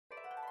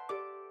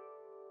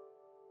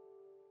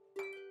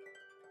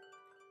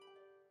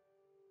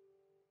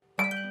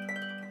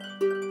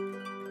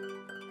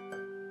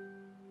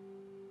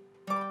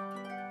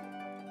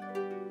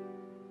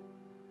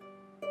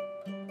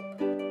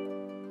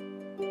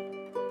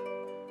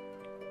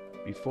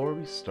Before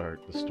we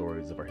start the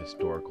stories of our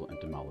historical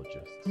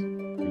entomologists,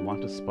 we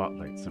want to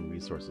spotlight some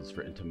resources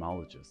for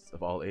entomologists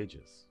of all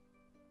ages.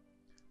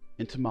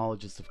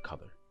 Entomologists of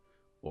Color,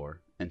 or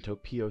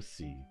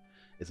EntoPOC,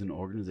 is an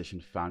organization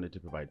founded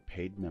to provide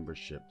paid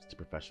memberships to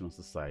professional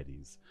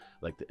societies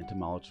like the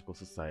Entomological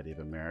Society of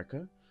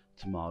America,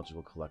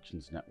 Entomological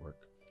Collections Network,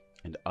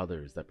 and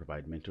others that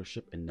provide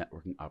mentorship and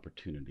networking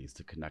opportunities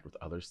to connect with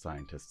other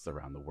scientists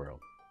around the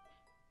world.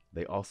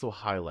 They also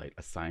highlight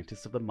a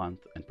Scientist of the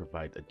Month and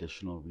provide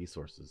additional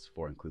resources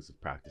for inclusive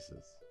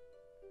practices.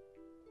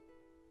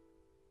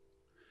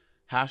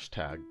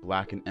 Hashtag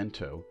Black in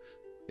Ento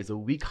is a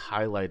week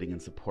highlighting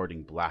and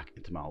supporting Black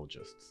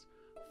entomologists,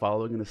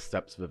 following in the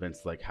steps of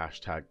events like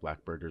hashtag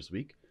Black Birders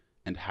Week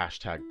and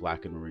hashtag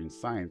Black in Marine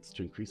Science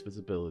to increase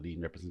visibility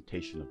and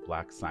representation of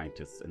Black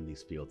scientists in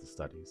these fields of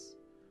studies.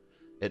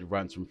 It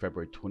runs from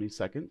February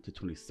 22nd to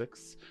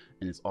 26th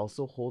and is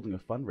also holding a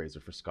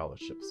fundraiser for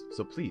scholarships,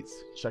 so please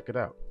check it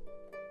out.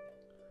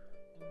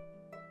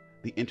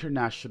 The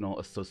International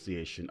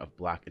Association of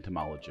Black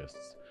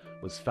Entomologists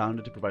was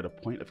founded to provide a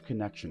point of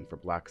connection for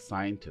Black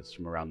scientists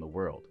from around the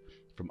world,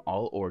 from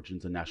all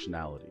origins and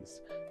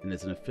nationalities, and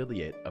is an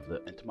affiliate of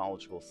the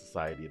Entomological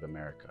Society of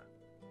America.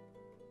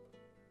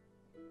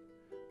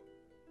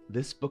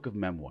 This book of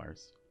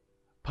memoirs,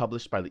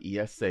 published by the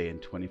ESA in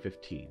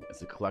 2015,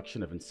 is a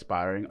collection of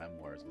inspiring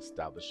memoirs of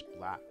established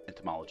Black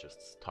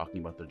entomologists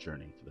talking about their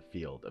journey to the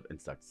field of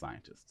insect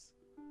scientists.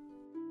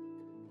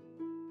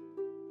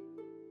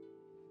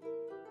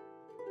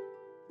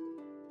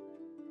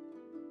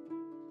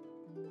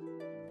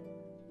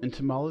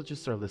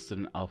 Entomologists are listed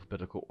in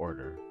alphabetical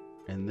order,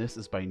 and this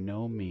is by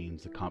no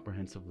means a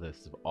comprehensive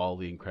list of all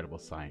the incredible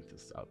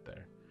scientists out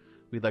there.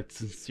 We'd like to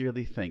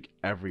sincerely thank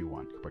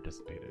everyone who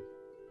participated.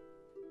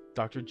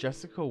 Dr.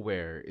 Jessica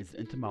Ware is an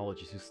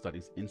entomologist who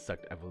studies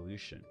insect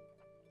evolution.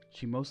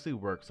 She mostly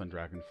works on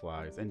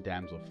dragonflies and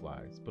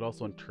damselflies, but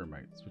also on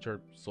termites, which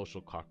are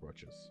social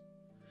cockroaches.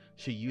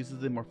 She uses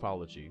the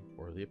morphology,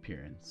 or the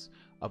appearance,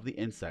 of the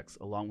insects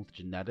along with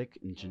genetic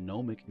and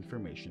genomic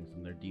information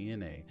from their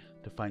DNA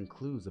to find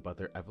clues about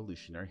their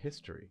evolutionary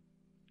history.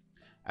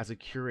 As a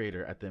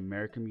curator at the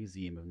American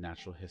Museum of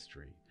Natural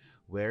History,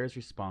 Ware is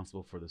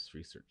responsible for this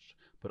research,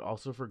 but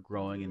also for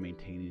growing and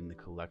maintaining the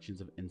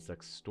collections of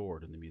insects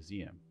stored in the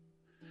museum.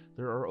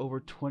 There are over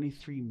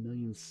 23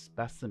 million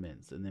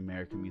specimens in the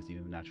American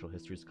Museum of Natural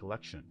History's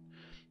collection,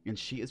 and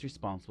she is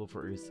responsible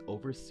for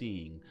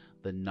overseeing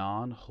the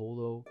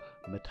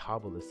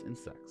non-holometabolous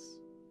insects.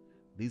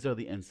 These are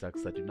the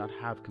insects that do not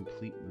have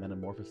complete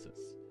metamorphosis,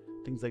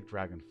 things like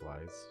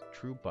dragonflies,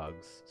 true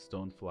bugs,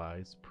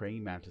 stoneflies,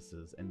 praying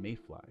mantises, and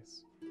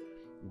mayflies.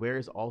 Ware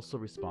is also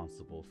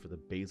responsible for the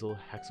basal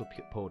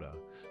hexapoda,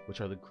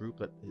 which are the group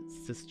that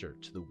is sister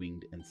to the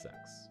winged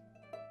insects.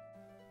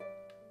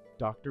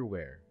 Dr.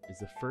 Ware is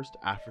the first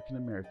African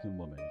American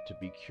woman to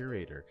be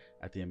curator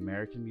at the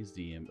American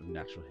Museum of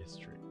Natural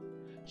History.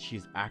 She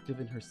is active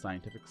in her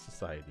scientific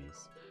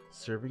societies,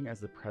 serving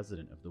as the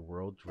president of the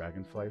World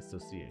Dragonfly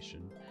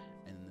Association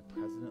and in the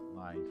president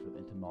line for the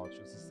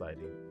Entomological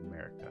Society of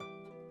America.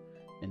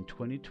 In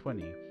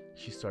 2020,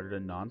 she started a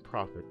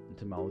nonprofit,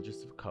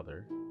 Entomologists of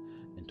Color,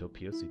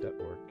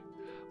 EntoPOC.org,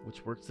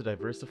 which works to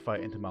diversify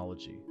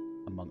entomology.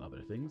 Among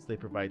other things, they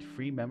provide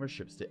free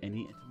memberships to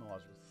any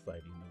entomological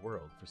society in the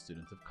world for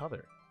students of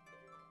color.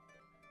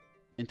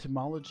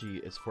 Entomology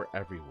is for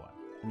everyone,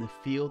 and the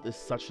field is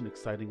such an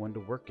exciting one to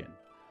work in.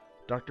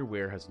 Dr.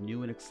 Ware has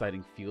new and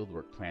exciting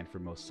fieldwork planned for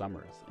most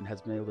summers and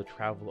has been able to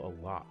travel a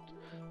lot,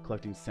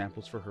 collecting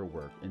samples for her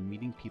work and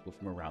meeting people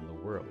from around the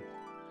world.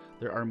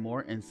 There are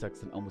more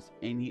insects than almost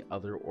any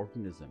other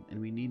organism, and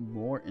we need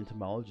more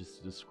entomologists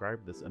to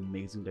describe this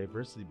amazing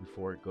diversity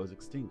before it goes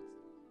extinct.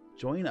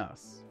 Join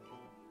us!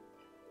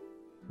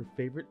 Her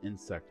favorite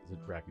insect is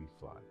a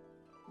dragonfly,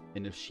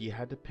 and if she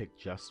had to pick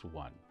just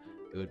one,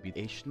 it would be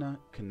Aeshna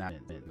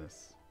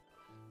canadensis.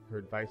 Her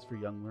advice for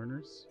young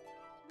learners?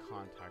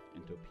 Contact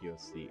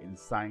EntoPOC and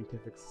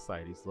scientific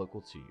societies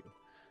local to you,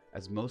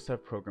 as most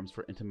have programs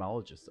for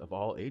entomologists of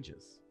all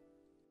ages.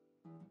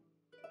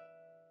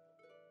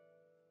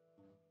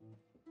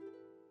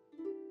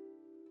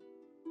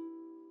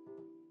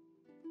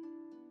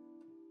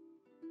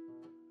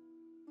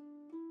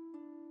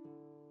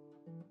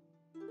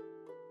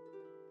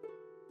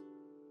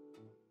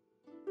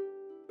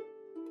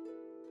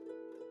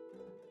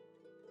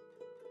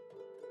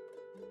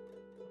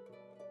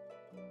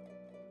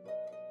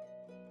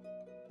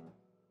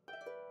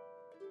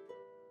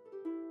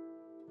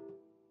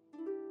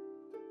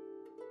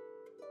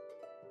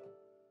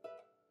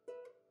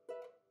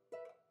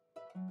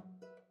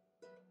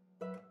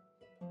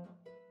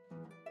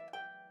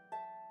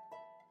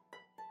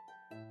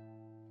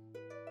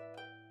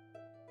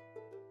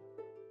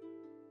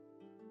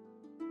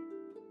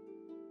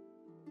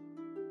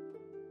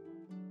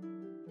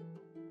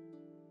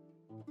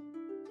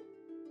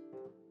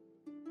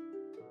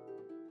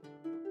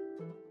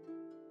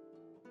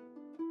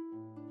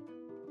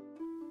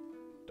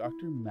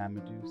 Dr.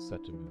 Mamoudou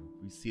Sétamou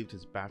received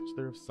his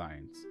Bachelor of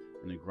Science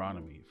in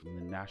agronomy from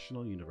the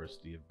National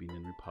University of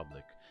Benin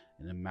Republic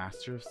and a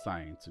Master of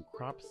Science in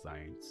Crop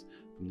Science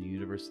from the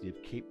University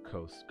of Cape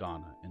Coast,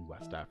 Ghana in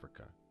West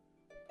Africa.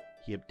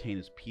 He obtained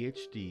his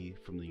PhD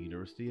from the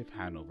University of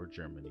Hanover,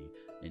 Germany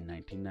in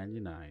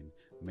 1999,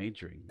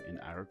 majoring in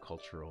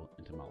agricultural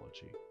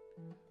entomology.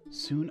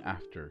 Soon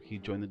after, he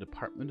joined the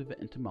Department of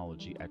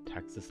Entomology at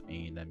Texas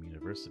A&M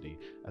University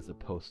as a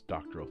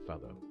postdoctoral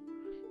fellow.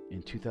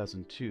 In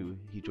 2002,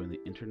 he joined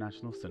the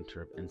International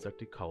Center of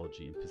Insect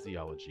Ecology and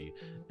Physiology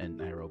in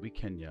Nairobi,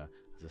 Kenya,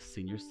 as a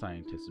senior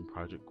scientist and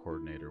project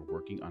coordinator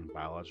working on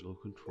biological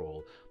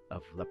control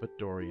of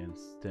Lepidorian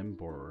stem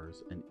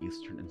borers in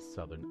Eastern and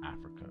Southern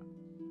Africa.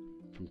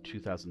 From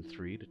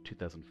 2003 to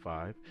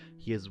 2005,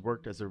 he has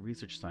worked as a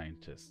research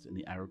scientist in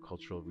the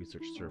Agricultural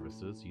Research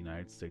Services,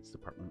 United States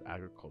Department of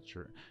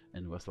Agriculture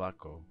in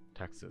Weslaco,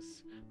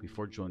 Texas,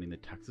 before joining the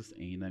Texas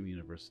A&M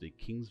University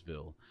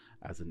Kingsville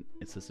as an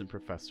assistant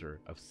professor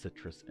of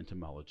citrus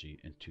entomology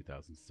in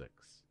 2006.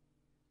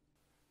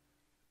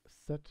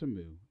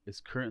 Sétamou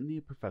is currently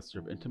a professor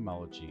of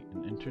entomology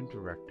and interim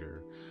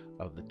director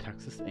of the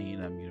Texas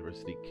A&M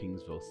University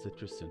Kingsville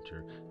Citrus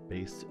Center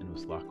based in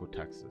Weslaco,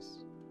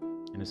 Texas.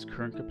 In his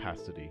current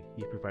capacity,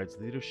 he provides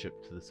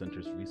leadership to the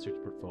center's research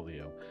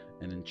portfolio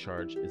and is in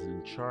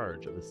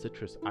charge of the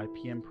citrus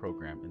IPM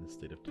program in the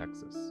state of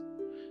Texas.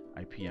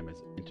 IPM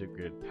is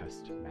Integrated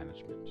Pest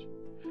Management.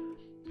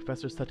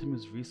 Professor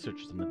Sétamou's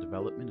research is on the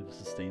development of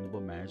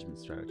sustainable management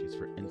strategies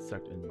for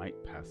insect and mite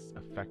pests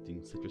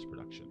affecting citrus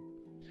production.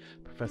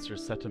 Professor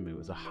Sétamou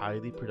is a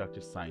highly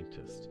productive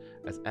scientist,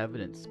 as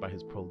evidenced by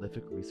his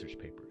prolific research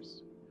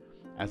papers.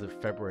 As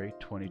of February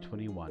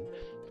 2021,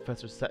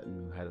 Professor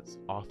Sétamou has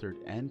authored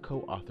and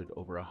co-authored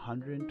over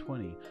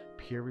 120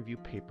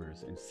 peer-reviewed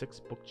papers and 6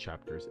 book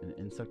chapters in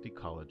insect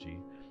ecology,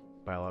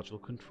 biological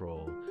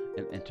control,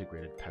 and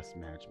integrated pest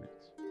management.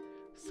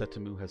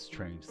 Sétamou has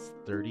trained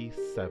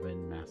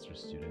 37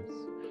 master's students,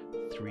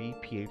 3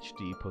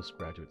 PhD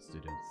postgraduate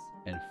students,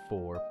 and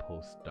 4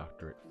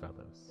 postdoctorate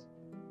fellows.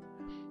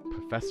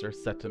 Professor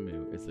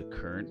Sétamou is the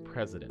current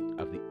president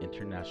of the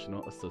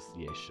International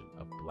Association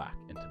of Black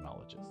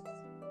Entomologists.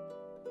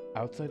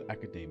 Outside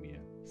academia,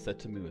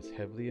 Sétamou is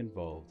heavily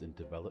involved in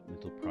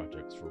developmental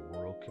projects for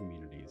rural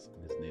communities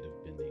in his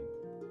native Benin.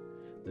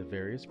 The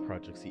various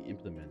projects he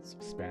implements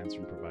spans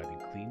from providing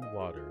clean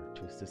water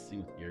to assisting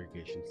with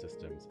irrigation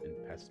systems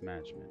and pest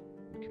management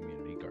in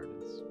community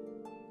gardens.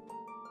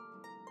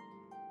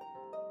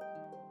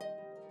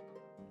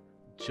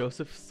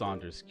 Joseph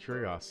Saunders'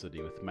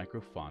 curiosity with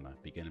microfauna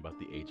began about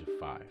the age of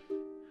 5.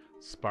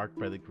 Sparked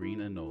by the green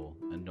anole,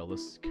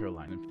 Anolis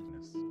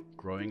carolinensis.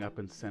 Growing up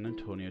in San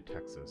Antonio,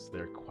 Texas, they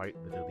are quite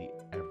literally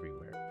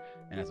everywhere,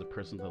 and as a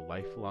person with a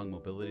lifelong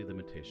mobility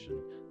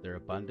limitation, their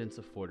abundance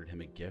afforded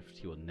him a gift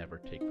he will never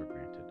take for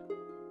granted.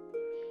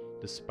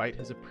 Despite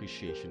his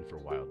appreciation for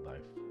wildlife,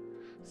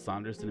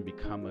 Saunders didn't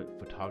become a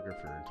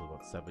photographer until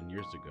about 7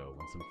 years ago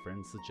when some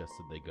friends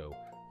suggested they go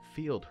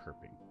field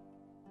herping,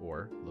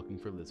 or looking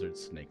for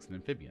lizards, snakes, and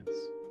amphibians.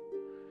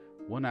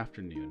 One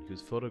afternoon, he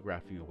was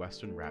photographing a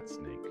western rat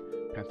snake,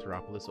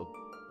 Pantheropolis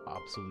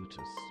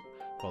absolutus,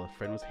 while a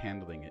friend was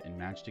handling it and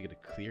managed to get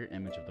a clear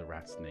image of the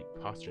rat snake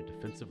postured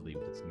defensively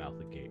with its mouth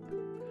agape.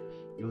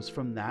 It was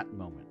from that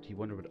moment he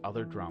wondered what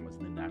other dramas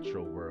in the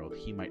natural world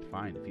he might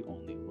find if he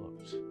only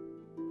looked.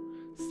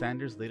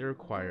 Saunders later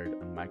acquired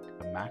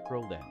a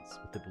macro lens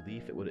with the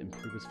belief it would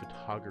improve his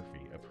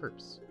photography of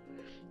herps,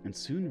 and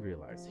soon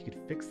realized he could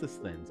fix this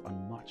lens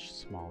on much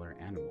smaller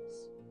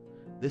animals.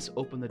 This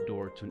opened the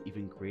door to an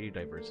even greater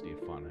diversity of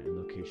fauna in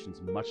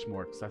locations much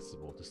more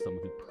accessible to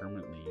someone who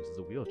permanently uses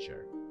a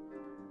wheelchair.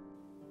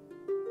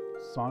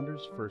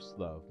 Saunders' first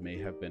love may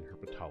have been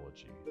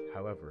herpetology.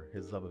 However,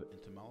 his love of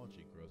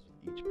entomology grows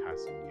with each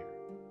passing year.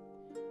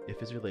 If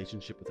his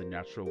relationship with the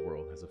natural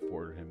world has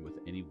afforded him with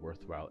any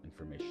worthwhile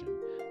information,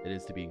 it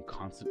is to be in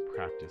constant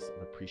practice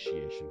of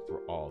appreciation for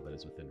all that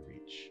is within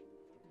reach.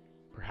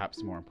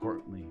 Perhaps more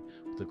importantly,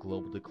 with the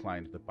global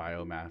decline of the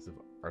biomass of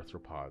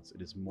arthropods,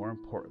 it is more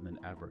important than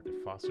ever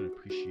to foster an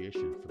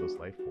appreciation for those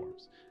life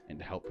forms and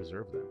to help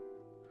preserve them.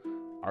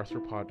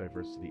 Arthropod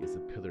diversity is a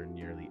pillar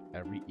nearly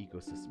every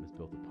ecosystem is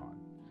built upon.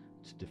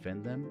 To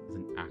defend them is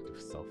an act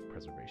of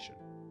self-preservation.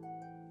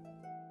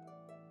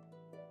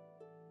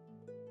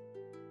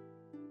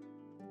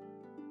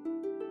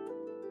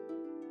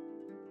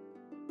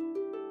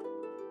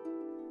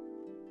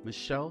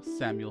 Michelle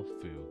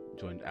Samuel-Foo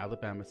joined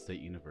Alabama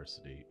State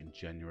University in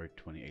January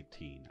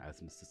 2018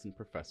 as an assistant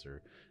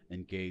professor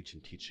engaged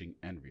in teaching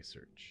and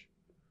research.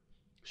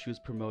 She was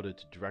promoted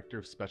to Director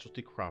of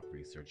Specialty Crop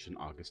Research in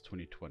August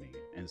 2020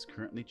 and is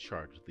currently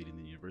charged with leading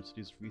the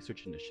university's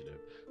research initiative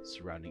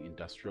surrounding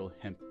industrial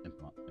hemp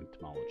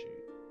entomology.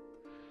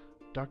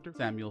 Dr.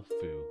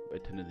 Samuel-Foo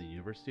attended the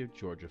University of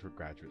Georgia for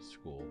graduate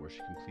school, where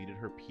she completed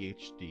her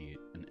PhD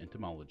in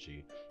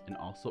entomology and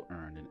also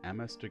earned an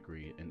MS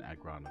degree in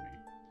agronomy,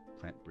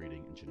 plant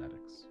breeding, and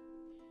genetics.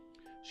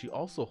 She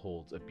also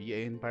holds a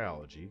BA in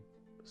biology,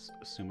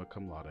 summa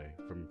cum laude,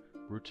 from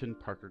Brewton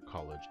Parker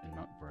College in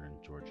Mount Vernon,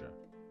 Georgia.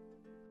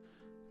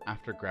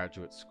 After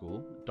graduate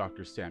school,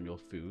 Dr.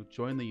 Samuel-Foo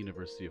joined the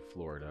University of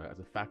Florida as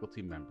a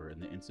faculty member in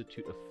the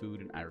Institute of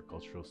Food and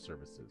Agricultural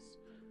Services.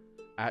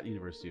 At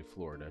University of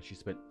Florida, she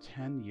spent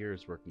 10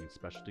 years working in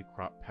specialty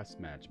crop pest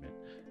management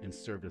and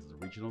served as the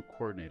regional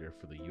coordinator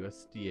for the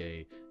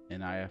USDA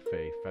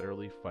NIFA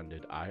federally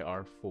funded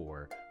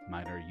IR4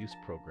 minor use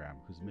program,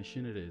 whose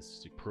mission it is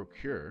to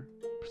procure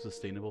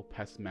sustainable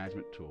pest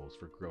management tools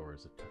for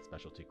growers of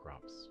specialty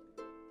crops.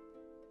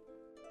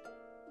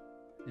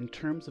 In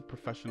terms of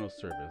professional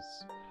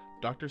service,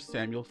 Dr.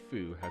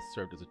 Samuel-Foo has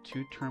served as a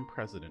 2-term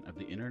president of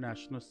the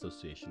International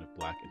Association of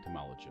Black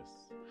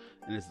Entomologists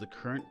and is the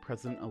current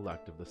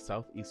president-elect of the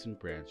Southeastern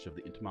branch of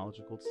the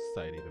Entomological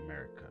Society of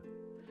America.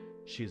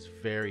 She is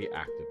very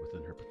active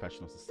within her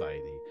professional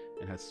society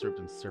and has served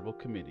on several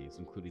committees,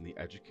 including the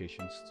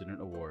Education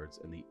Student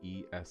Awards and the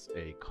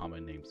ESA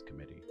Common Names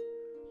Committee.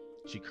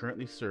 She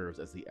currently serves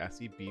as the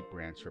SEB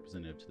branch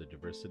representative to the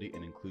Diversity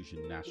and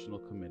Inclusion National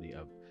Committee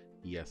of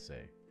ESA.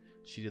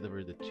 She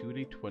delivered the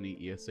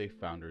 2020 ESA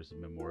Founders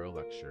Memorial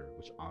Lecture,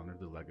 which honored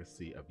the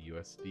legacy of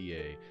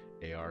USDA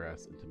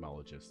ARS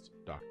entomologist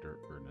Dr.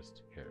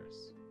 Ernest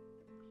Harris.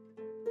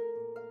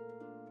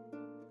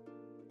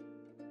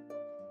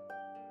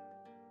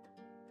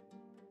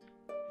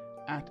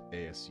 At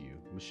ASU,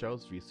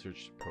 Michelle's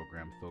research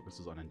program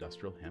focuses on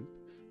industrial hemp,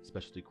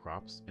 specialty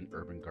crops, and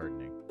urban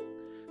gardening.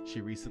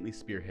 She recently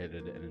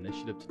spearheaded an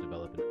initiative to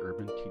develop an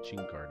urban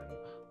teaching garden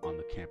on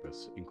the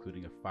campus,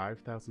 including a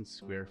 5,000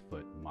 square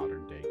foot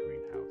modern-day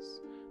greenhouse,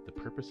 the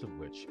purpose of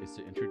which is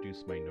to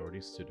introduce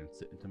minority students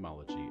to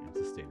entomology and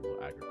sustainable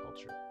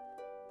agriculture.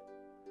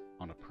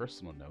 On a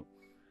personal note,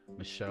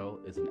 Michelle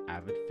is an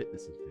avid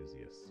fitness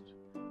enthusiast.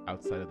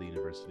 Outside of the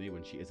university,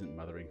 when she isn't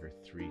mothering her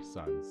 3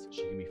 sons,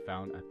 she can be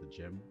found at the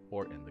gym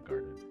or in the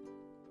garden.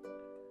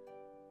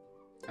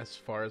 As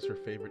far as her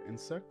favorite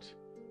insect,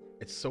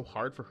 it's so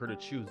hard for her to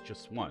choose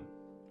just one.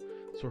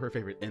 So her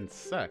favorite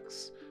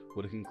insects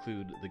would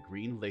include the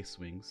green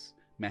lacewings,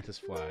 mantis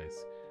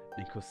flies,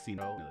 and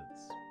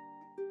coccinellids.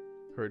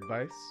 Her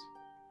advice?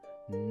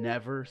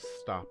 Never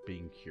stop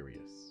being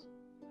curious.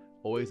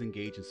 Always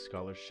engage in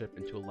scholarship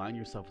and to align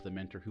yourself with a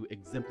mentor who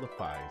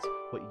exemplifies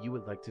what you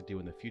would like to do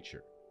in the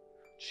future.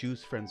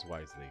 Choose friends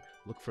wisely.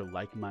 Look for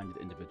like-minded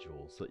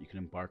individuals so that you can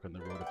embark on the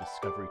road of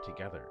discovery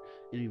together.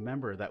 And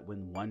remember that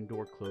when one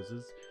door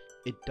closes,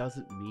 it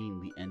doesn't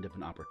mean the end of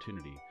an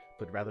opportunity,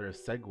 but rather a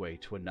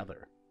segue to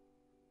another.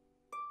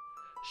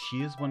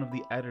 She is one of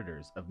the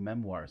editors of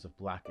Memoirs of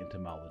Black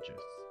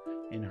Entomologists,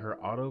 and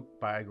her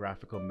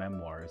autobiographical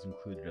memoir is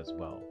included as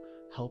well,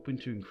 helping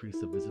to increase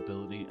the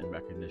visibility and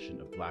recognition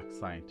of Black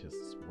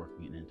scientists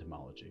working in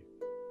entomology.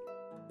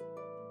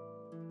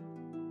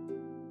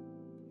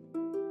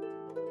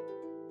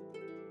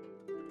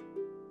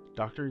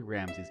 Dr.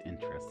 Ramsey's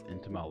interest in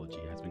entomology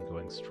has been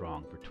going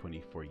strong for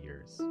 24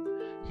 years.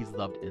 He's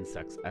loved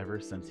insects ever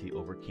since he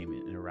overcame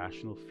an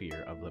irrational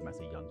fear of them as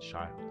a young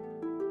child.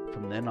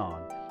 From then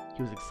on,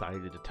 he was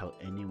excited to tell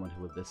anyone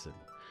who would listen,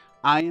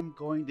 "I am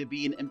going to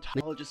be an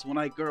entomologist when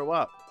I grow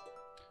up,"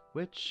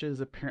 which is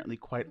apparently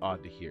quite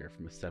odd to hear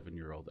from a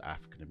 7-year-old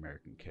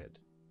African-American kid.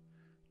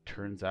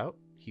 Turns out,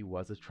 he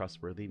was a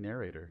trustworthy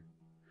narrator.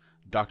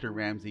 Dr.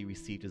 Ramsey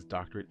received his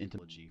doctorate in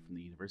entomology from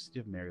the University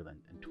of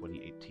Maryland in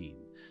 2018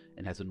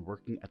 and has been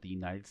working at the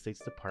United States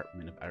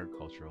Department of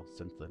Agriculture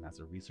since then as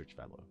a research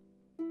fellow.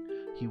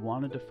 He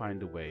wanted to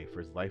find a way for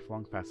his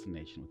lifelong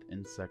fascination with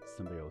insect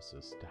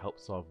symbiosis to help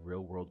solve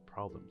real-world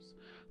problems,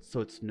 so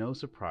it's no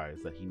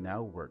surprise that he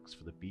now works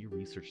for the Bee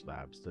Research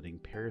Lab studying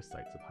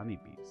parasites of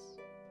honeybees.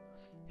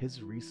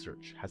 His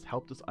research has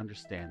helped us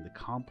understand the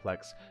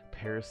complex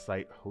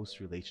parasite-host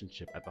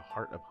relationship at the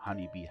heart of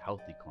honeybee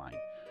health decline,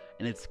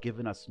 and it's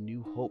given us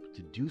new hope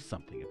to do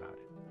something about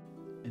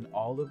it. In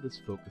all of this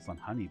focus on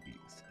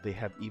honeybees, they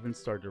have even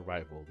started to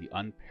rival the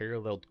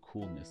unparalleled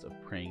coolness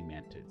of praying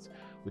mantids,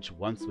 which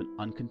once went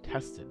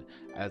uncontested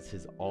as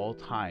his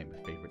all-time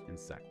favorite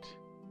insect.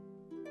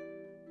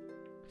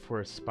 For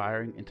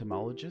aspiring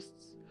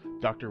entomologists,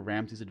 Dr.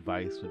 Ramsey's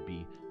advice would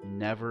be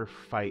never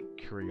fight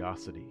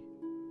curiosity.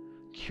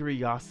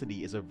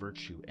 Curiosity is a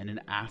virtue and an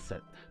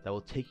asset that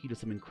will take you to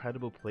some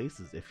incredible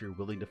places if you're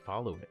willing to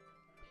follow it.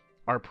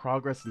 Our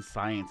progress in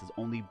science is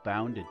only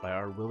bounded by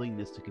our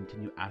willingness to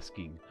continue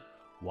asking,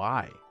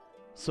 why?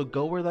 So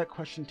go where that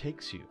question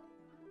takes you.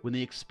 When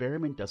the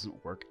experiment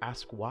doesn't work,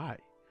 ask why.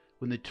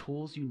 When the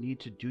tools you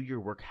need to do your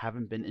work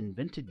haven't been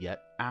invented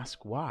yet,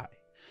 ask why.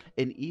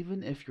 And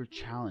even if your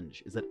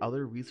challenge is that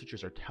other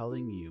researchers are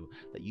telling you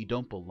that you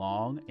don't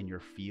belong in your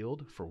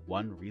field for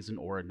one reason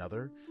or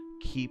another,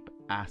 keep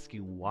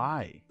asking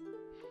why.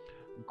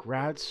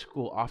 Grad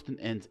school often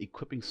ends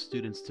equipping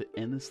students to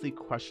endlessly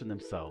question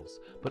themselves,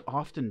 but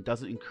often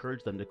doesn't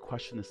encourage them to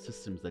question the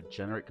systems that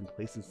generate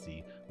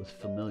complacency with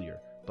familiar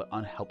but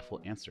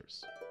unhelpful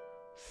answers.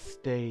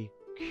 Stay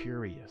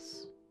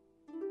curious.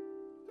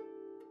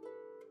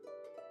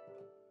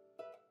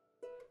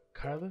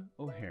 Kyla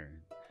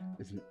O'Hearn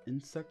is an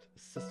insect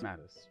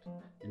systematist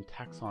and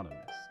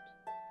taxonomist,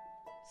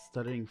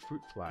 studying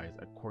fruit flies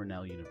at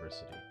Cornell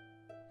University.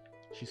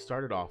 She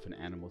started off in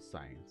animal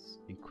science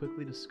and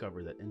quickly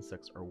discovered that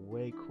insects are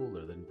way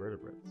cooler than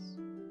vertebrates.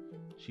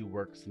 She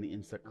works in the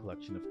insect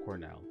collection of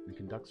Cornell and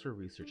conducts her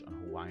research on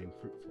Hawaiian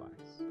fruit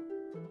flies.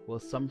 While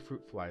some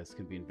fruit flies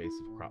can be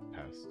invasive crop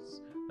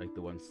pests, like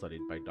the one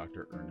studied by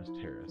Dr. Ernest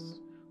Harris,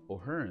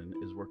 O'Hearn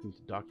is working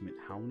to document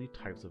how many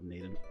types of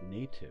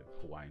native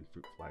Hawaiian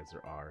fruit flies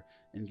there are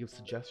and give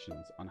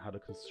suggestions on how to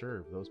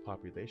conserve those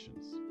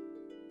populations.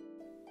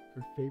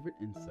 Her favorite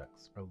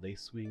insects are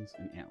lacewings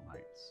and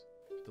antlions.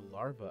 The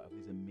larvae of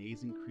these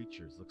amazing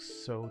creatures look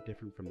so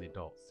different from the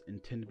adults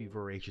and tend to be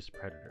voracious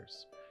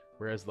predators,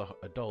 whereas the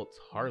adults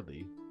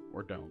hardly,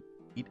 or don't,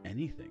 eat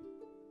anything.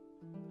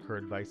 Her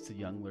advice to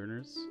young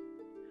learners?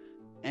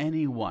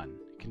 Anyone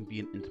can be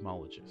an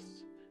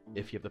entomologist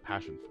if you have the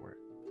passion for it.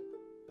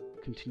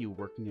 Continue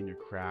working on your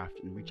craft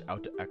and reach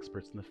out to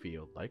experts in the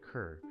field like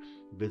her.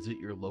 Visit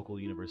your local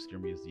university or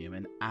museum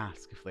and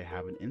ask if they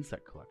have an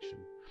insect collection.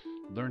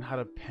 Learn how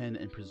to pen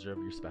and preserve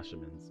your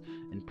specimens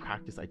and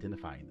practice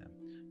identifying them.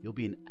 You'll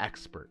be an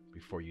expert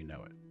before you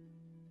know it.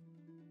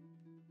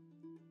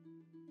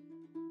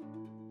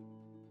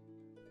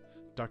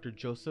 Dr.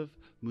 Joseph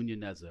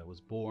Munyaneza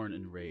was born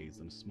and raised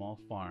on a small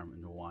farm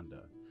in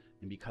Rwanda,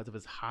 and because of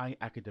his high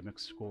academic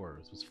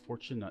scores, was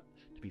fortunate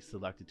to be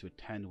selected to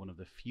attend one of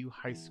the few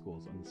high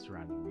schools in the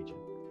surrounding region.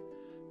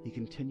 He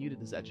continued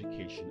his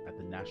education at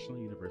the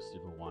National University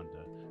of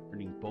Rwanda,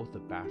 earning both a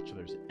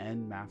bachelor's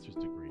and master's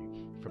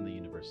degree from the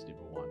University of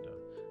Rwanda,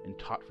 and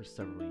taught for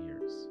several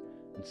years,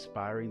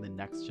 inspiring the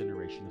next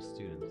generation of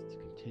students to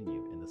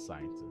continue in the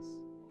sciences.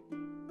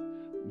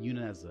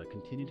 Munyaneza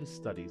continued his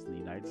studies in the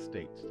United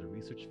States with a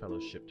research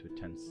fellowship to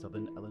attend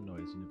Southern Illinois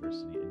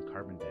University in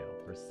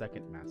Carbondale for a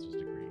second master's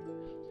degree,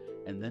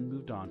 and then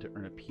moved on to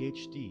earn a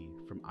PhD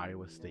from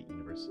Iowa State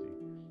University,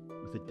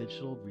 with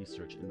additional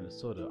research in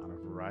Minnesota on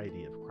a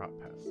variety of crop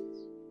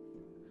pests.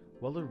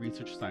 While a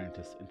research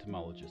scientist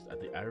entomologist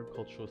at the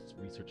Agricultural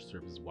Research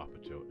Service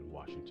Wapato in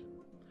Washington,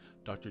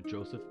 Dr.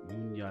 Joseph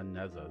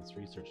Munyaneza's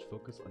research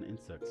focused on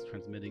insects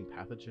transmitting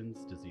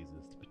pathogens,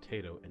 diseases to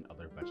potato and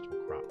other vegetable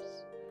crops.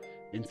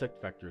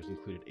 Insect vectors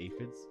included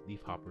aphids,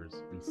 leafhoppers,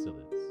 and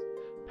psyllids.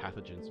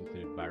 Pathogens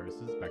included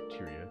viruses,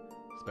 bacteria,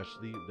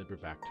 especially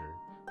Liberbacter,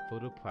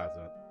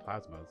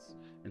 photoplasmas,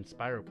 and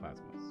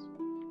spiroplasmas.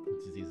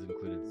 Diseases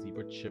included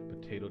zebra chip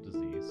potato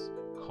disease,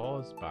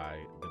 caused by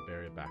the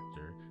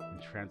Liberbacter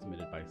and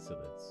transmitted by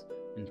psyllids,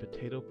 and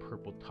potato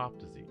purple top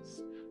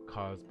disease,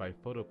 caused by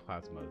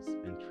photoplasmas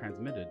and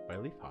transmitted by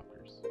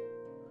leafhoppers.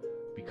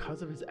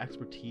 Because of his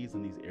expertise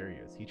in these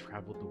areas, he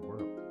traveled the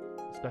world,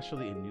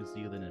 especially in New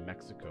Zealand and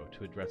Mexico,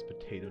 to address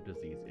potato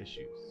disease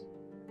issues.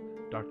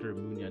 Dr.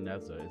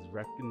 Munyaneza is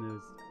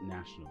recognized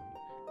nationally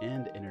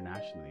and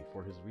internationally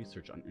for his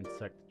research on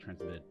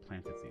insect-transmitted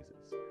plant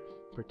diseases,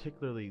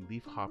 particularly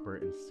leafhopper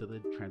and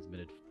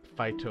psyllid-transmitted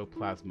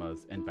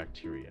phytoplasmas and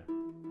bacteria.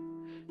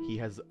 He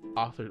has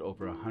authored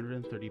over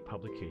 130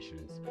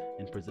 publications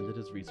and presented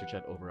his research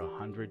at over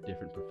 100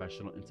 different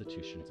professional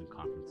institutions and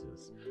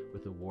conferences,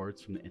 with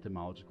awards from the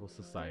Entomological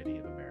Society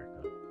of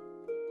America.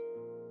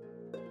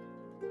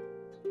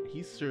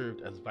 He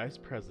served as vice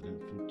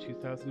president from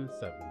 2007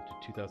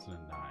 to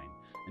 2009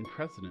 and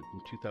president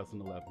from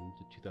 2011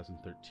 to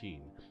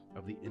 2013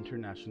 of the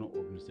International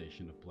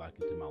Organization of Black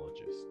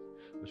Entomologists,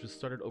 which was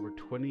started over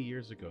 20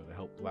 years ago to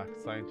help Black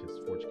scientists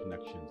forge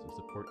connections and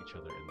support each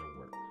other in their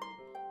work.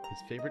 His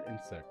favorite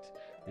insect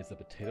is the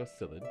potato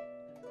psyllid,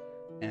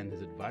 and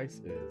his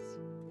advice is,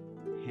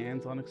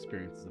 hands-on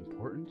experience is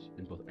important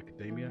in both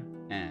academia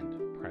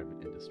and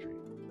private industry.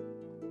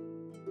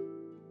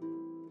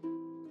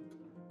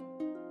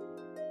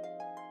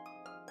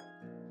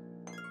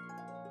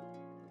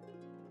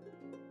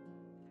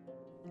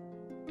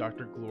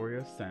 Dr.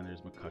 Gloria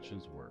Sanders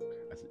McCutcheon's work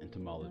as an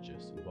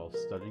entomologist involves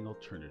studying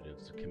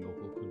alternatives to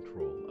chemical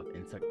control of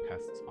insect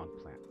pests on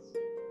plants.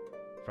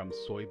 From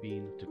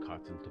soybean to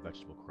cotton to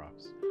vegetable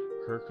crops,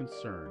 her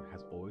concern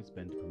has always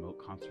been to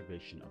promote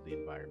conservation of the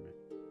environment.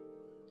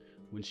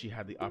 When she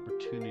had the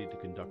opportunity to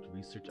conduct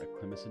research at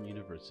Clemson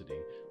University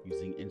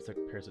using insect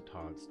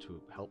parasitoids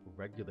to help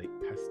regulate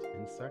pest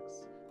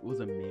insects, it was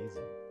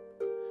amazing.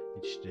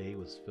 Each day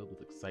was filled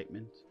with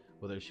excitement,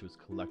 whether she was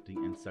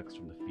collecting insects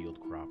from the field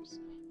crops,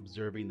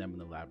 observing them in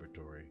the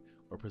laboratory,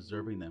 or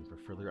preserving them for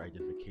further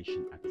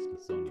identification at the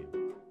Smithsonian.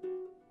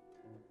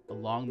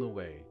 Along the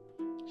way,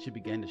 she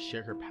began to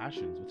share her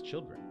passions with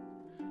children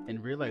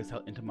and realized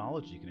how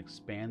entomology can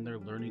expand their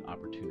learning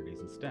opportunities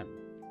in STEM.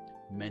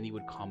 Many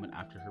would comment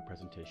after her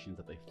presentations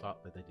that they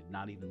thought that they did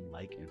not even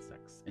like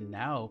insects, and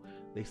now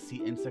they see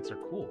insects are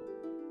cool.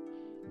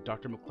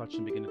 Dr.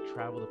 McCutcheon began to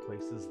travel to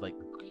places like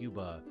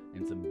Cuba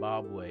and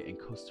Zimbabwe and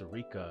Costa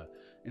Rica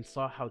and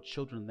saw how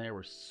children there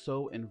were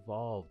so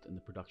involved in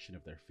the production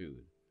of their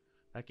food.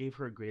 That gave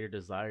her a greater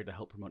desire to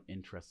help promote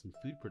interest in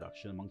food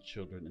production among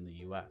children in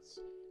the U.S.,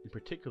 and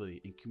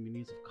particularly in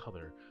communities of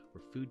color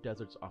where food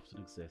deserts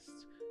often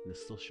exist and the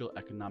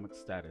socioeconomic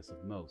status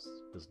of most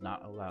does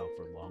not allow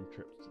for long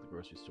trips to the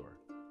grocery store.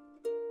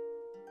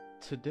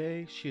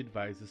 Today, she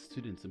advises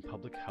students in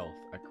public health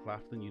at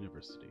Claflin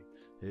University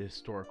a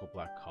historical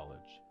black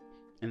college,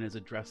 and is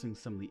addressing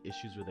some of the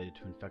issues related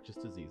to infectious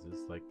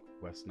diseases like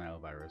West Nile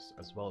virus,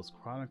 as well as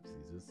chronic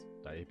diseases,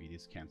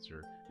 diabetes,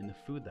 cancer, in the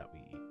food that we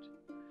eat.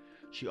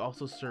 She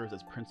also serves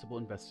as principal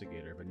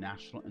investigator of a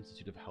National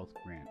Institute of Health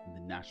grant in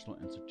the National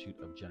Institute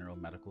of General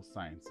Medical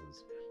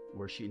Sciences,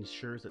 where she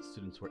ensures that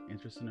students who are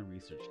interested in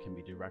research can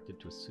be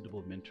directed to a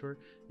suitable mentor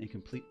and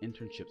complete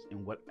internships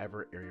in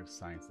whatever area of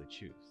science they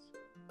choose.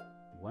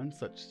 One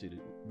such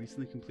student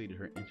recently completed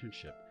her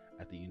internship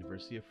at the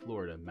University of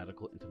Florida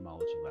Medical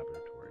Entomology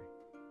Laboratory.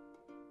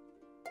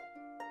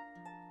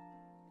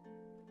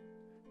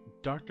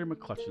 Dr.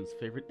 McCutcheon's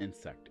favorite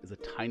insect is a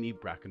tiny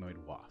braconid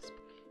wasp.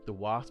 The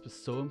wasp is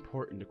so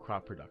important to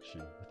crop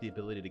production, with the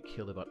ability to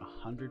kill about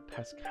 100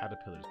 pest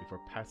caterpillars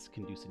before pests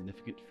can do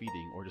significant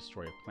feeding or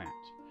destroy a plant.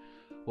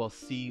 While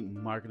C.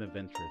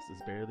 marginiventris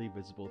is barely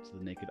visible to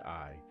the naked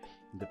eye,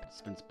 it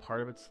spends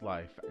part of its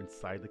life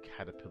inside the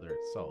caterpillar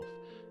itself,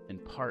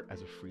 and part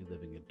as a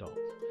free-living adult,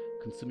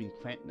 consuming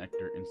plant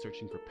nectar and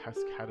searching for pest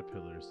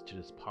caterpillars to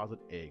deposit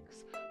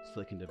eggs so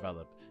they can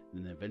develop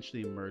and then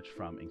eventually emerge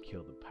from and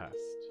kill the pest.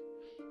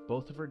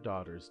 Both of her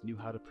daughters knew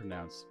how to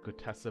pronounce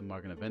Cottessa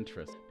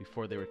marginiventris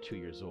before they were 2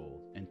 years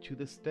old, and to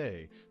this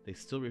day, they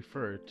still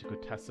refer to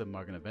Cottessa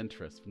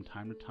marginiventris from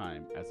time to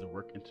time as their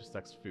work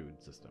intersects food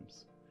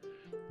systems.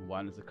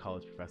 One is a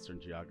college professor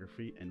in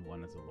geography and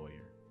one is a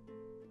lawyer.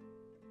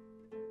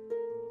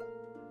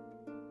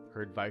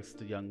 Her advice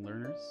to young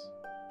learners?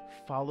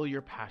 Follow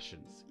your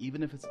passions,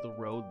 even if it's the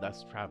road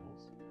less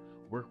traveled.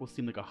 Work will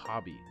seem like a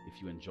hobby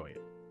if you enjoy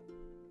it.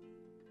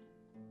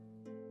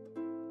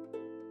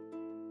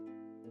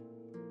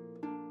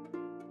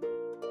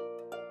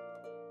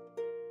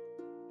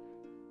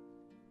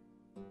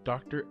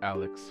 Dr.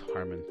 Alex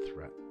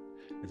Harmon-Threatt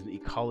is an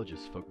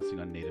ecologist focusing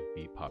on native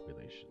bee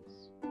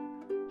populations.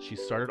 She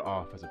started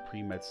off as a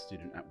pre-med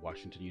student at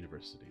Washington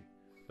University,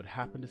 but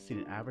happened to see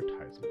an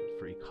advertisement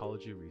for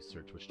ecology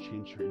research which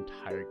changed her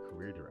entire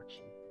career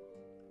direction.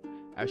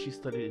 As she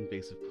studied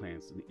invasive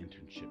plants in the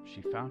internship,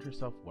 she found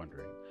herself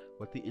wondering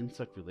what the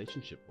insect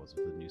relationship was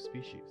with the new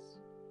species.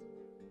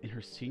 In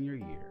her senior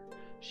year,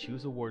 she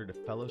was awarded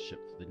a fellowship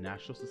through the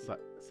National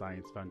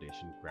Science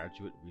Foundation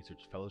Graduate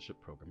Research Fellowship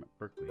Program at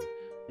Berkeley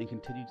and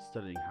continued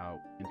studying how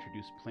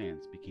introduced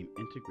plants became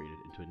integrated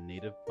into a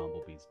native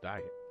bumblebee's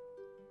diet.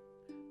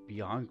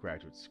 Beyond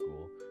graduate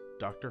school,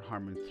 Dr.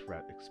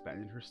 Harmon-Threatt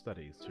expanded her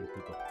studies to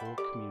include the whole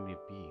community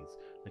of bees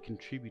that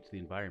contribute to the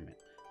environment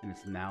and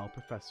is now a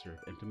professor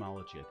of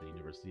entomology at the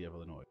University of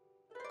Illinois,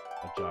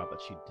 a job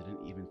that she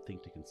didn't even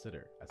think to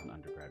consider as an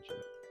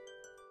undergraduate.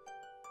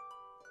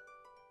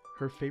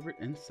 Her favorite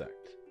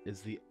insect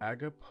is the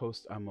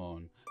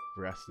Agapostamon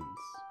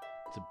virescens.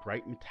 It's a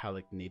bright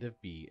metallic native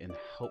bee and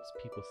helps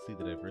people see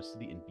the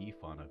diversity in bee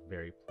fauna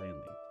very plainly.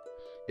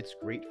 It's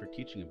great for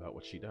teaching about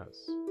what she does.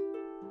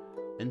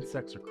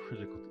 Insects are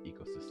critical to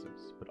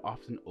ecosystems, but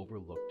often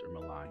overlooked or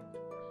maligned.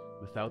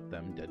 Without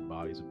them, dead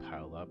bodies would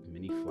pile up,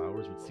 many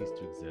flowers would cease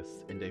to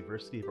exist, and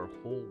diversity of our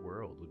whole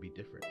world would be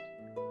different.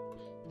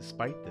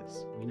 Despite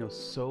this, we know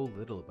so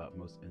little about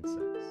most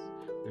insects.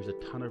 There's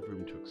a ton of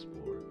room to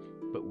explore,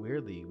 but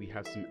weirdly, we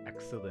have some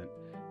excellent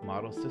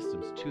model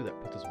systems too that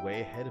puts us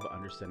way ahead of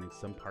understanding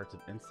some parts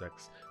of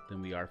insects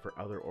than we are for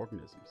other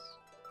organisms.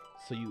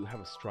 So you have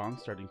a strong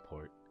starting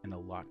point and a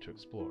lot to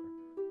explore.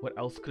 What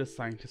else could a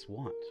scientist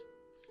want?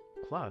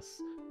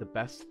 Plus, the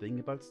best thing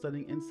about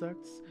studying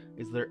insects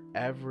is they're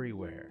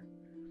everywhere.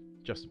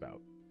 Just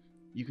about.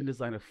 You can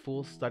design a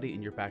full study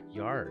in your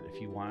backyard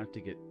if you wanted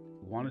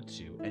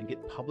to and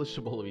get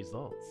publishable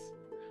results.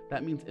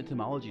 That means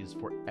entomology is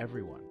for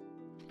everyone.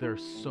 There are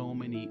so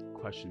many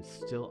questions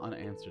still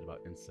unanswered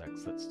about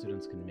insects that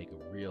students can make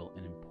a real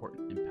and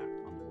important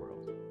impact on the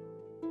world.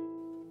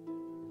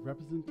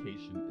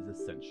 Representation is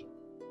essential.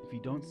 If you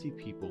don't see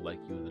people like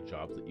you in the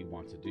jobs that you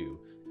want to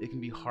do, it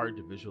can be hard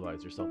to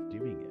visualize yourself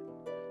doing it.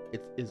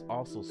 It is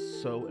also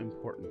so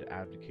important to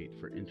advocate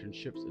for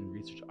internships and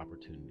research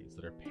opportunities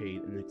that are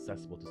paid and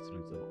accessible to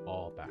students of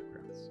all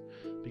backgrounds,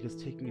 because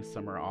taking a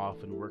summer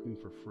off and working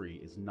for free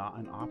is not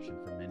an option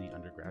for many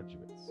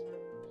undergraduates.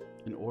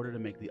 In order to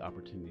make the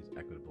opportunities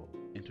equitable,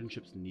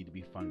 internships need to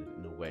be funded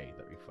in a way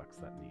that reflects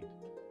that need.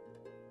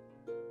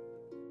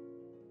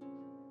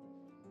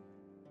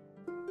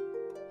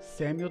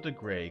 Samuel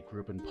DeGrey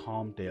grew up in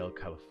Palmdale,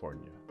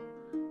 California,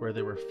 where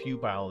there were few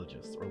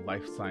biologists or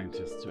life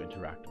scientists to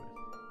interact with.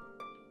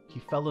 He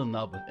fell in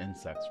love with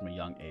insects from a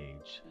young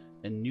age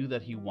and knew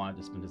that he wanted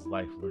to spend his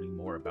life learning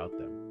more about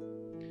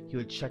them. He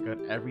would check out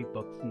every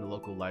book from the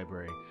local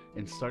library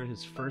and started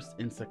his first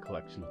insect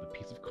collection with a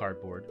piece of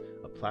cardboard,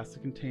 a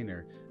plastic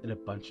container, and a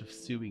bunch of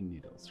sewing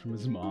needles from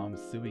his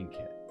mom's sewing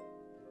kit.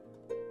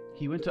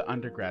 He went to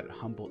undergrad at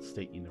Humboldt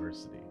State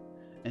University,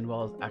 and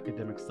while his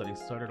academic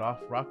studies started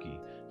off rocky,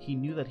 he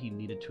knew that he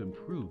needed to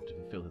improve to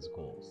fulfill his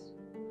goals.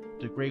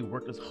 DeGrey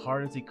worked as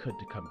hard as he could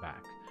to come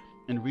back,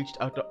 and reached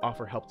out to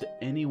offer help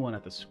to anyone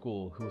at the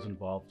school who was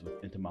involved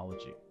with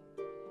entomology.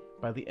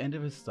 By the end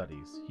of his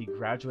studies, he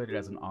graduated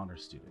as an honor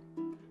student.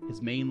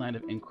 His main line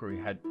of inquiry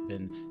had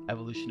been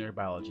evolutionary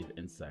biology of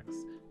insects,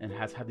 and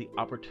has had the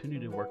opportunity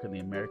to work in the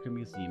American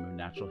Museum of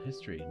Natural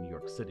History in New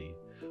York City,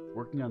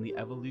 working on the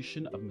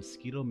evolution of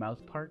mosquito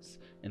mouthparts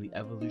and the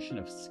evolution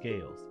of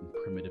scales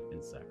in primitive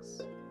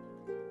insects.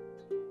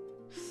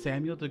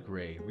 Samuel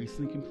DeGrey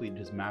recently completed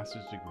his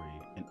master's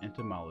degree in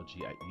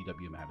entomology at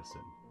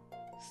UW-Madison,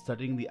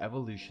 studying the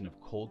evolution of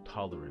cold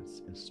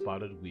tolerance in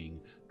spotted wing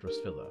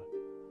Drosophila.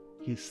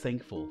 He is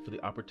thankful for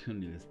the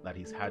opportunities that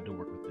he's had to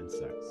work with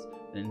insects,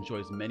 and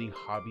enjoys many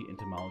hobby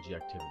entomology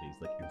activities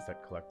like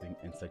insect collecting,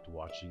 insect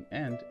watching,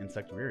 and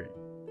insect rearing.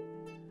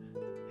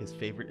 His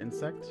favorite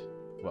insect?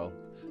 Well,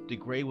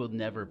 DeGrey will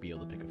never be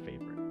able to pick a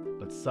favorite,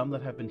 but some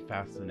that have been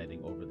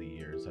fascinating over the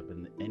years have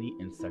been any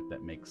insect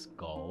that makes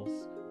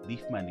galls,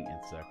 leaf-minding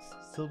insects,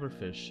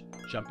 silverfish,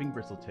 jumping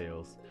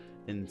bristletails,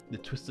 and the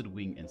twisted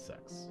wing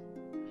insects.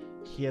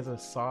 He has a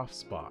soft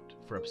spot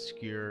for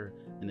obscure,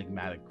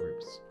 enigmatic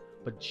groups,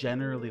 but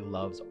generally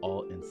loves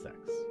all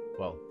insects,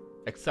 well,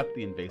 except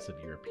the invasive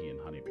European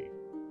honeybee.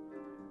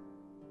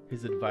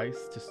 His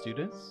advice to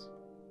students?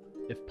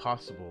 If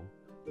possible,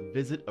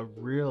 visit a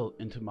real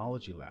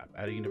entomology lab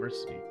at a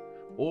university,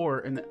 or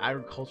an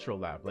agricultural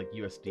lab like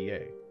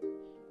USDA.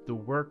 The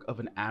work of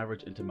an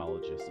average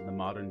entomologist in the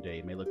modern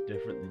day may look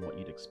different than what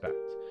you'd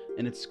expect,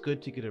 and it's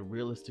good to get a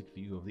realistic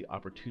view of the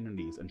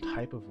opportunities and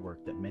type of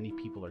work that many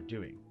people are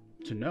doing,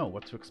 to know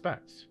what to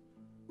expect.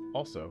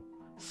 Also,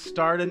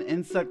 start an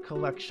insect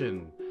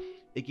collection.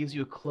 It gives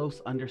you a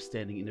close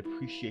understanding and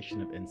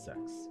appreciation of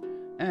insects,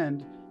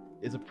 and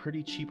is a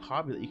pretty cheap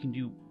hobby that you can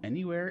do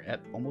anywhere at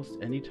almost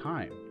any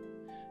time.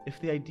 If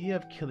the idea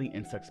of killing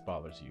insects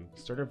bothers you,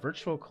 start a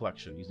virtual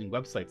collection using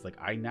websites like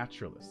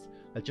iNaturalist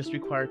that just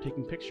require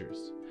taking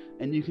pictures,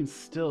 and you can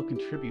still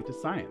contribute to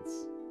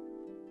science.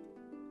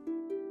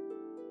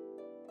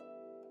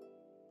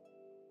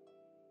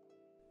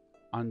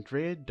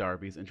 Andrea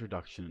Darby's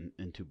introduction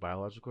into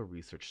biological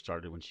research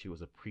started when she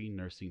was a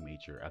pre-nursing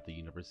major at the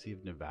University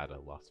of Nevada,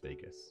 Las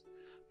Vegas.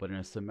 But in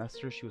a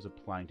semester she was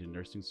applying to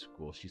nursing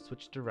school, she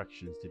switched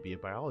directions to be a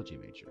biology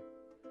major.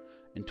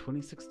 In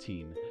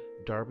 2016,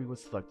 Darby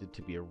was selected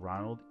to be a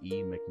Ronald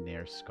E.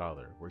 McNair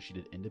Scholar, where she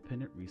did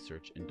independent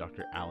research in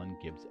Dr. Alan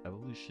Gibbs'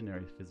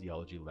 evolutionary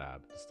physiology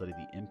lab to study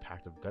the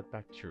impact of gut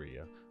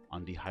bacteria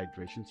on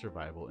dehydration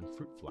survival in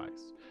fruit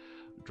flies,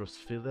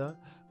 Drosophila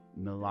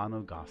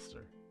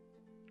melanogaster.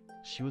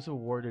 She was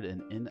awarded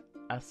an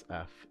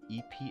NSF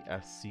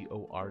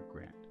EPSCOR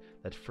grant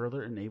that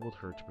further enabled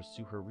her to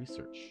pursue her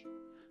research.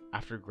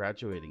 After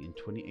graduating in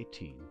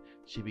 2018,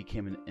 she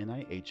became an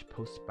NIH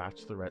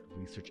Postbachelorette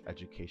Research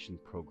Education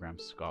Program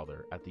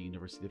Scholar at the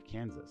University of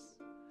Kansas.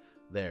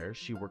 There,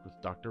 she worked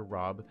with Dr.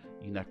 Rob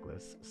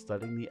Uneklis,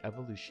 studying the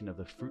evolution of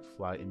the fruit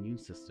fly immune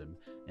system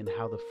and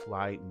how the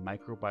fly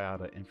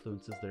microbiota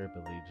influences their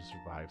ability to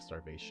survive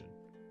starvation.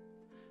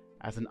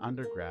 As an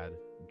undergrad,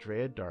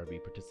 Andrea Darby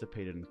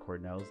participated in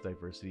Cornell's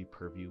Diversity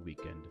Purview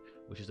Weekend,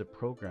 which is a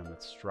program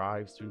that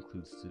strives to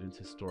include students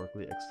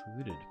historically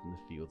excluded from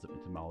the fields of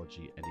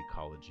entomology and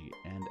ecology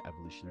and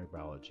evolutionary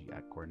biology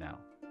at Cornell.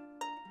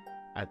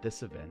 At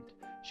this event,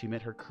 she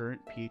met her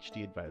current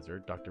PhD advisor,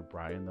 Dr.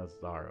 Bryan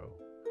Lazaro.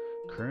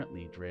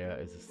 Currently, Andrea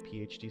is a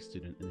PhD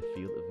student in the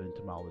field of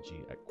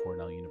entomology at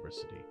Cornell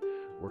University,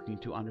 working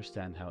to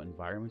understand how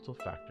environmental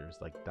factors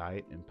like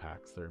diet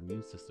impacts their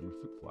immune system of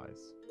fruit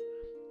flies.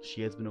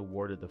 She has been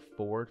awarded the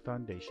Ford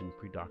Foundation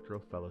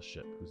Predoctoral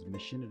Fellowship, whose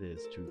mission it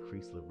is to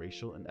increase the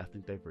racial and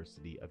ethnic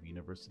diversity of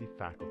university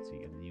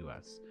faculty in the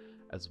U.S.,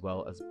 as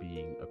well as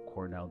being a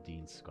Cornell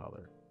Dean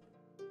Scholar.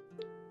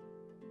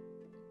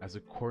 As a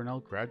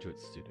Cornell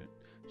graduate student,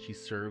 she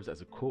serves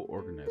as a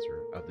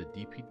co-organizer of the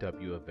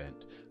DPW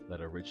event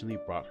that originally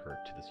brought her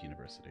to this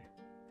university.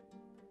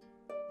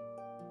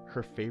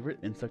 Her favorite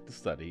insect to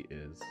study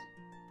is,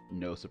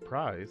 no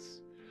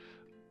surprise,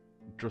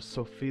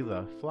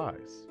 Drosophila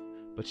flies,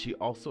 but she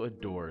also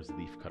adores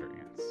leafcutter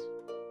ants.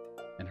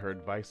 And her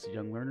advice to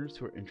young learners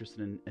who are interested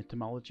in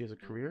entomology as a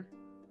career?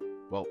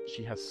 Well,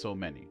 she has so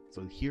many,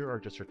 so here are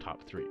just her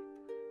top 3.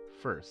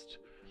 First,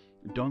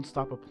 don't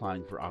stop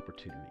applying for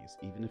opportunities,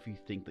 even if you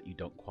think that you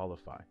don't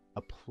qualify.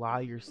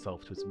 Apply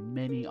yourself to as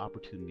many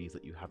opportunities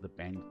that you have the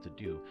bandwidth to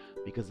do,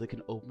 because they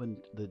can open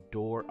the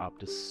door up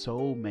to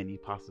so many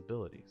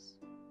possibilities.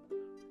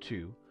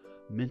 2,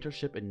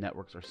 mentorship and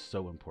networks are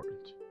so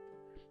important.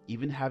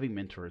 Even having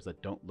mentors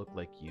that don't look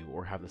like you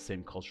or have the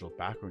same cultural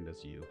background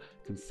as you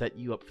can set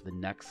you up for the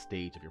next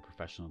stage of your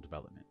professional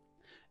development.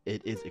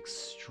 It is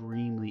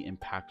extremely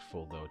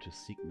impactful, though, to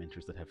seek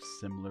mentors that have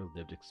similar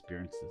lived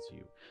experiences as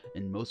you,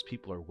 and most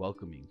people are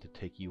welcoming to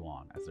take you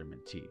on as their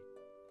mentee.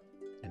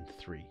 And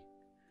 3,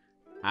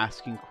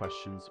 asking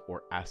questions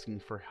or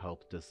asking for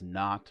help does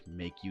not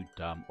make you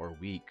dumb or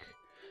weak.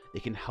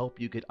 It can help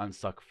you get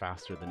unstuck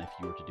faster than if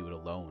you were to do it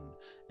alone,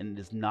 and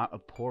it is not a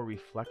poor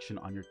reflection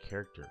on your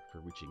character for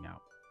reaching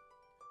out.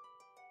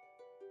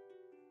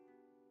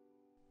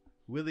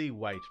 Willye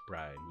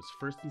Bryan was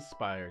first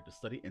inspired to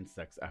study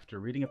insects after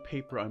reading a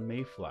paper on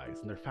mayflies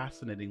and their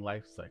fascinating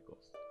life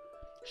cycles.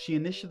 She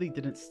initially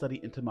didn't study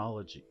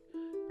entomology,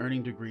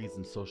 earning degrees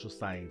in social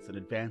science and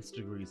advanced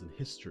degrees in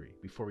history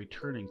before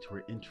returning to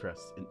her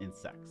interests in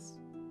insects.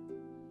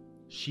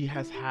 She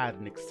has had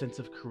an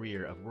extensive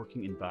career of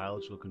working in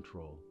biological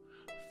control,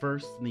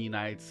 first in the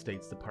United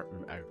States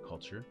Department of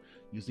Agriculture,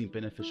 using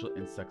beneficial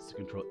insects to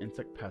control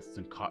insect pests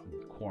in cotton,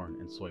 corn,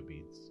 and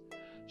soybeans.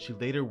 She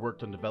later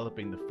worked on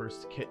developing the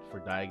first kit for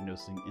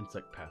diagnosing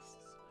insect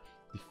pests,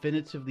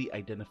 definitively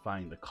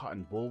identifying the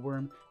cotton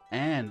bollworm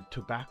and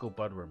tobacco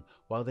budworm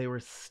while they were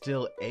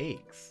still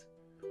eggs.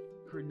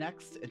 Her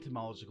next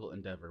entomological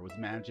endeavor was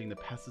managing the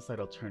Pesticide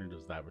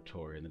Alternatives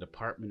Laboratory in the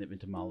Department of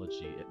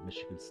Entomology at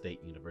Michigan State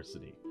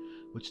University,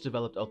 which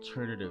developed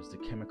alternatives to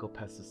chemical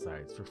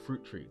pesticides for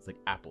fruit trees like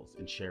apples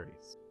and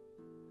cherries.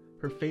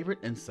 Her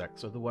favorite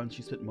insects are the ones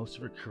she spent most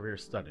of her career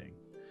studying: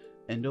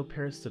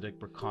 endoparasitic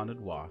braconid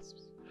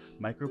wasps,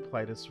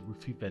 Microplytus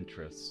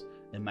rufiventris,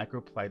 and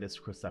Microplytus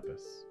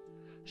chrysocepis.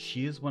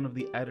 She is one of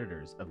the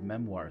editors of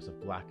Memoirs of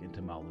Black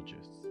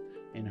Entomologists,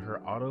 and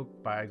her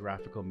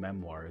autobiographical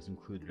memoir is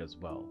included as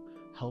well,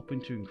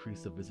 helping to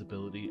increase the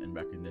visibility and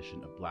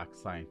recognition of Black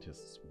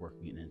scientists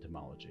working in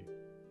entomology.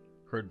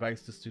 Her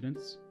advice to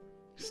students: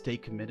 stay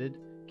committed,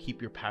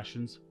 keep your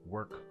passions,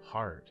 work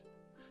hard.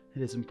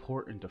 It is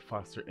important to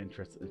foster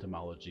interest in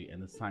entomology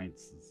and the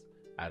sciences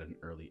at an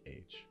early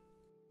age.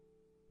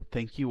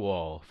 Thank you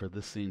all for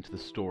listening to the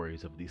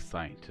stories of these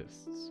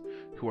scientists,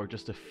 who are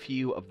just a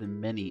few of the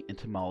many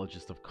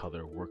entomologists of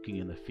color working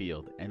in the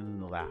field and in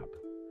the lab.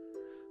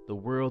 The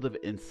world of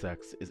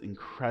insects is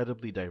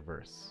incredibly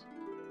diverse,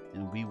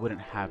 and we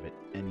wouldn't have it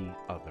any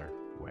other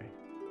way.